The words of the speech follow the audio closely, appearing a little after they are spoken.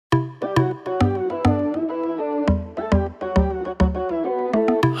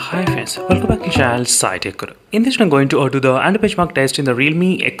Hi friends, welcome back to the channel Saichaitanya. In this I'm going to do the benchmark test in the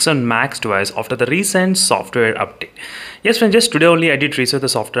Realme X1 Max device after the recent software update. Yes friends, just today only I did receive the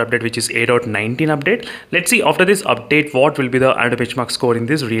software update which is 8.19 update. Let's see after this update what will be the benchmark score in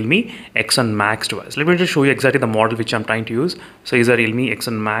this Realme X1 Max device. Let me just show you exactly the model which I'm trying to use. So is a Realme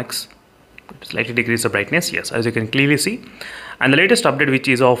X1 Max. Slightly decrease the brightness, yes, as you can clearly see. And the latest update which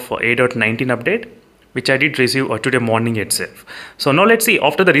is of 8.19 update, which I did receive today morning itself. So now let's see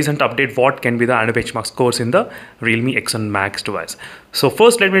after the recent update what can be the benchmark scores in the Realme X1 Max device. So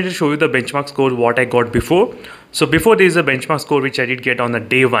first let me just show you the benchmark score what I got before. So before there is a benchmark score which I did get on the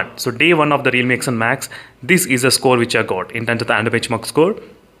day one. So day one of the Realme X1 Max, this is the score which I got in terms of the benchmark score.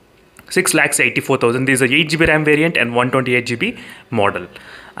 6,84,000. This is a 8GB RAM variant and 128GB model.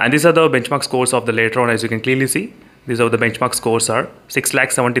 And these are the benchmark scores of the later on, as you can clearly see. These are the benchmark scores are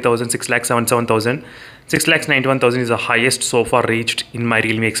 6,70,000, 6,77,000, 6,91,000 is the highest so far reached in my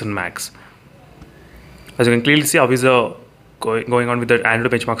Realme X1 Max. As you can clearly see how is going on with the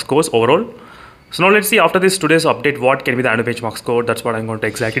Android benchmark scores overall. So now let's see after this today's update what can be the Android benchmark score. That's what I'm going to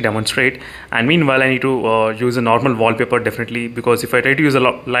exactly demonstrate. And meanwhile I need to use a normal wallpaper definitely, because if I try to use a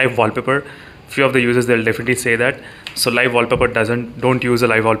live wallpaper, few of the users they'll definitely say that so live wallpaper don't use a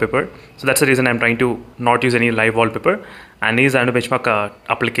live wallpaper. So that's the reason I'm trying to not use any live wallpaper and use Android benchmark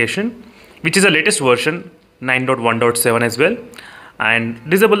application, which is the latest version 9.1.7 as well. And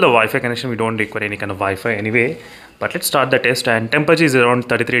disable the Wi-Fi connection. We don't require any kind of Wi-Fi anyway. But let's start the test. And temperature is around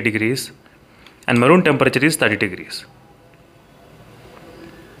 33 degrees and maroon temperature is 30 degrees.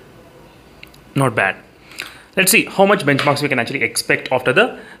 Not bad. Let's see how much benchmarks we can actually expect after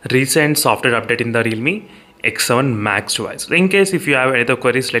the recent software update in the Realme X1 Max device. In case if you have any other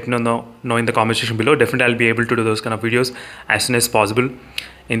queries, let me know in the comment section below. Definitely I'll be able to do those kind of videos as soon as possible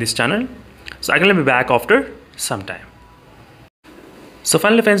in this channel. So I'm going to be back after some time. So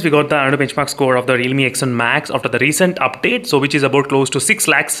finally friends, we got the Android benchmark score of the Realme X1 Max after the recent update, so which is about close to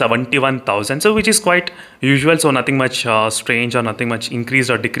 6,71,000, so which is quite usual, so nothing much strange or nothing much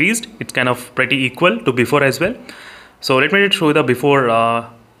increased or decreased. It's kind of pretty equal to before as well. So let me just show you the before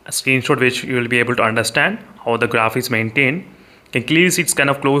screenshot, which you will be able to understand how the graph is maintained. You can clearly see it's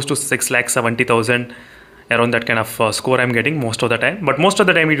kind of close to 6,70,000, around that kind of score I'm getting most of the time, but most of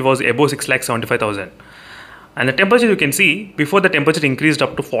the time it was above 6,75,000. And the temperature you can see, before the temperature increased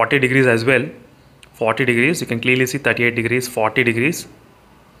up to 40 degrees as well. 40 degrees, you can clearly see 38 degrees, 40 degrees.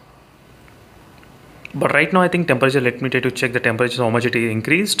 But right now I think temperature, let me try to check the temperature, how much it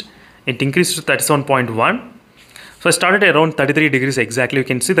increased. It increased to 37.1. So I started around 33 degrees exactly. You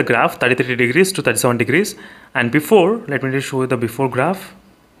can see the graph, 33 degrees to 37 degrees. And before, let me just show you the before graph.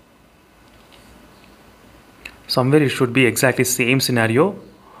 Somewhere it should be exactly same scenario.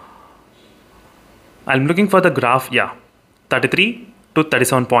 I'm looking for the graph, yeah, 33 to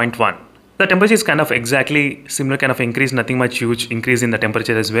 37.1. The temperature is kind of exactly similar kind of increase, nothing much huge increase in the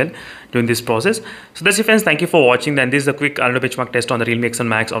temperature as well during this process. So that's it friends, thank you for watching. Then this is a quick Android benchmark test on the Realme X1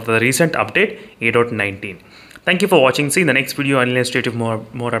 Max after the recent update 8.19. Thank you for watching. See you in the next video and straight with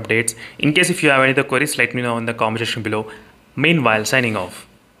more updates. In case if you have any other queries, let me know in the comment section below. Meanwhile, signing off.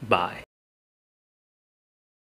 Bye.